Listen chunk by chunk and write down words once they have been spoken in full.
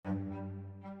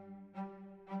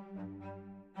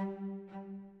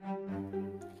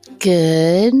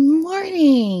Good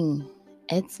morning.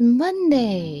 It's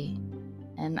Monday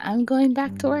and I'm going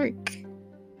back to work.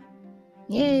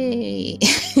 Yay.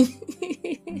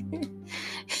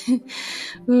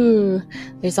 Ooh,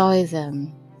 there's always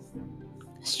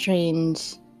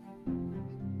strange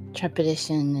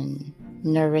trepidation and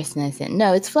nervousness. And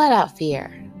no, it's flat out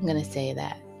fear. I'm going to say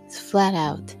that. It's flat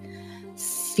out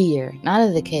fear, not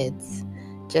of the kids,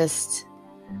 just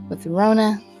with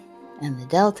Rona and the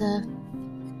Delta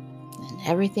and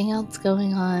everything else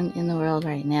going on in the world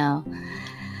right now.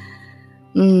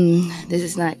 This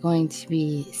is not going to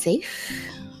be safe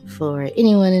for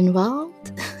anyone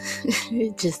involved.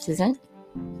 It just isn't.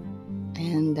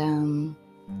 And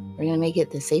we're going to make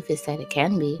it the safest that it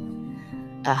can be.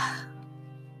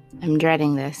 I'm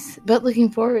dreading this, but looking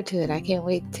forward to it. I can't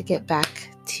wait to get back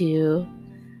to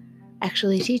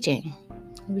actually teaching.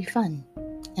 It'll be fun.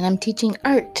 And I'm teaching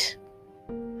art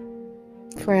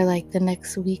for like the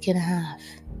next week and a half.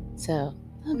 So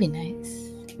that'll be nice.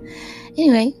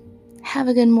 Anyway, have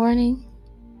a good morning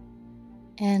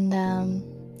and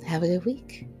have a good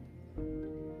week.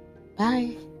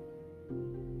 Bye.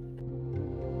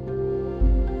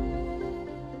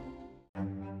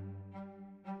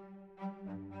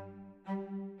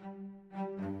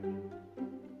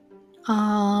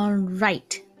 All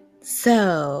right.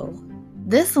 So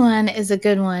this one is a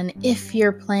good one if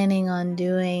you're planning on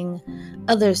doing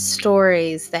other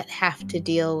stories that have to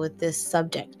deal with this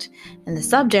subject. And the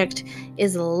subject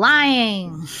is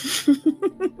lying.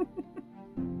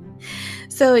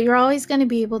 So you're always going to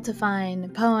be able to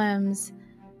find poems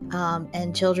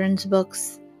and children's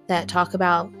books that talk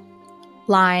about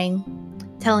lying,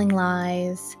 telling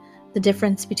lies, the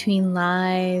difference between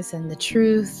lies and the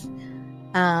truth,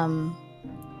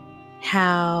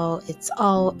 how it's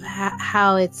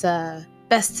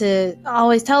best to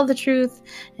always tell the truth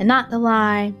and not to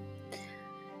lie.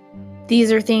 These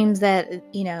are themes that,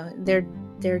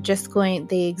 they're just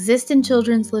they exist in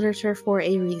children's literature for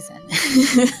a reason.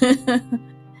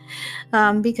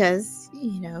 Because,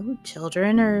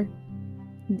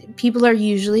 people are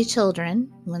usually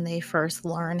children when they first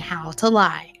learn how to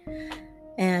lie.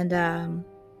 And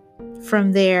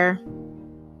from there,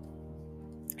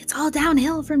 it's all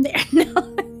downhill from there.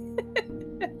 No.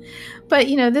 But,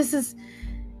 this is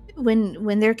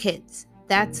when they're kids.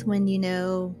 That's when you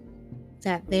know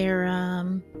that they're,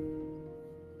 I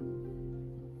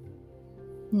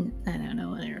don't know,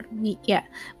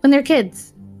 when they're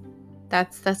kids.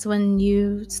 That's when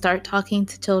you start talking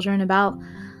to children about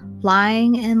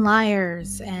lying and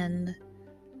liars and,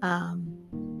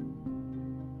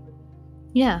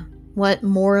 what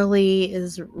morally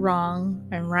is wrong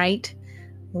and right,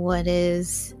 what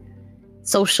is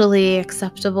socially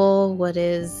acceptable, what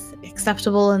is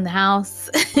acceptable in the house.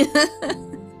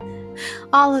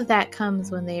 All of that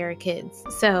comes when they are kids.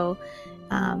 So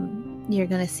you're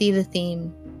going to see the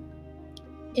theme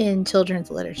in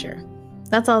children's literature.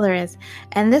 That's all there is.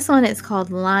 And this one is called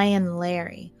Lion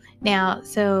Larry. Now,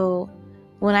 so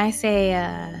when I say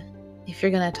if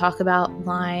you're going to talk about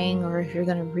lying or if you're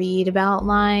going to read about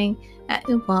lying,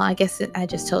 I guess I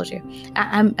just told you.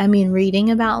 I mean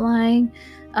reading about lying.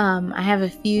 I have a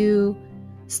few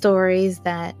stories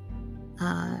that,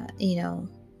 I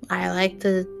like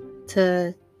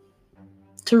to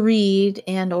read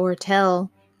and or tell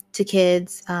to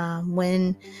kids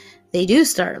when they do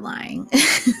start lying.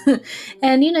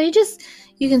 And,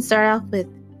 you can start off with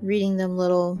reading them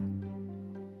little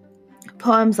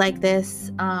poems like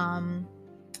this.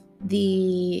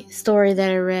 The story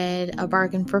that I read, A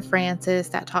Bargain for Francis,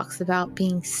 that talks about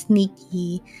being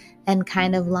sneaky and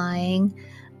kind of lying.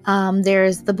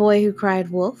 There's The Boy Who Cried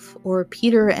Wolf, or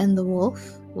Peter and the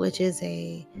Wolf, which is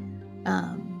a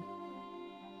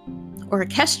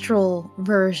orchestral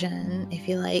version, if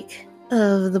you like,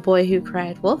 of The Boy Who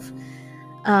Cried Wolf.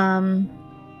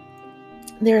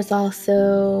 There's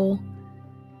also,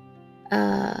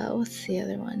 what's the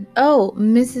other one? Oh,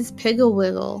 Mrs.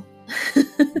 Pigglewiggle.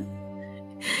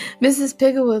 Mrs.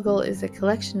 Pigglewiggle is a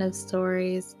collection of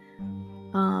stories.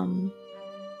 And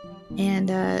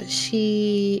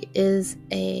she is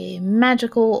a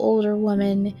magical older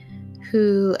woman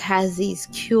who has these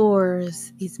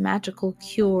magical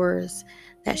cures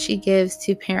that she gives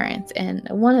to parents, and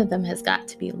one of them has got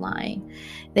to be lying.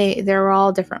 There were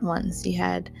all different ones. You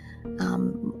had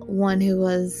one who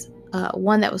was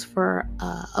one that was for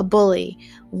a bully,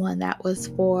 one that was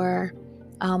for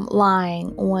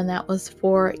lying, one that was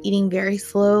for eating very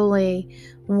slowly,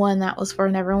 one that was for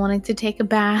never wanting to take a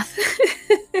bath.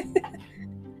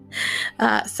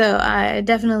 So I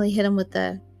definitely hit him with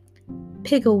the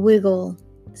Pigglewiggle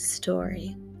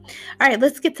story. All right,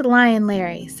 let's get to Lion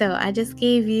Larry. So I just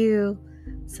gave you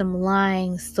some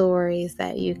lying stories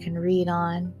that you can read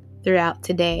on throughout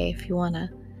today if you want to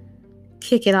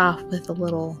kick it off with a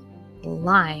little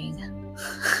lying.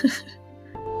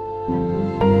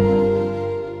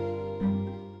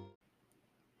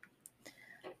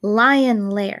 Lion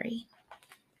Larry.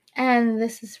 And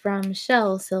this is from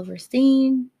Michelle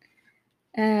Silverstein.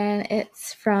 And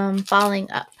it's from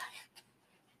Falling Up.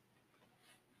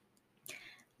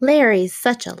 Larry's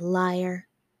such a liar.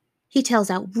 He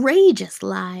tells outrageous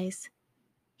lies.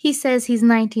 He says he's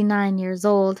 99 years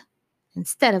old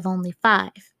instead of only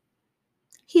 5.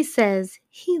 He says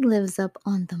he lives up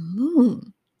on the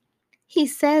moon. He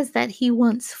says that he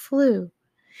once flew.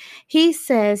 He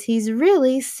says he's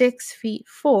really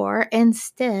 6'4"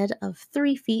 instead of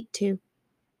 3'2".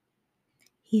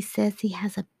 He says he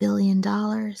has $1 billion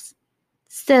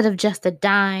instead of just a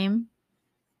dime.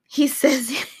 He says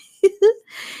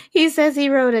he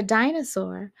rode a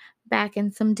dinosaur back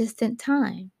in some distant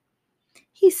time.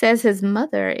 He says his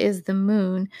mother is the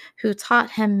moon who taught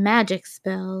him magic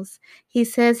spells. He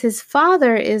says his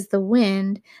father is the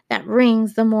wind that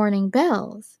rings the morning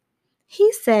bells.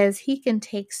 He says he can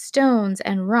take stones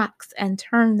and rocks and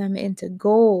turn them into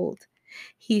gold.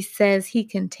 He says he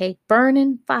can take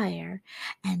burning fire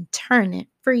and turn it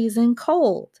freezing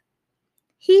cold.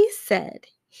 He said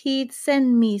he'd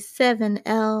send me 7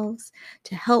 elves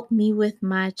to help me with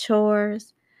my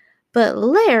chores. But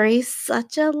Larry's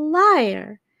such a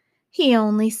liar. He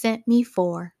only sent me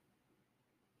 4.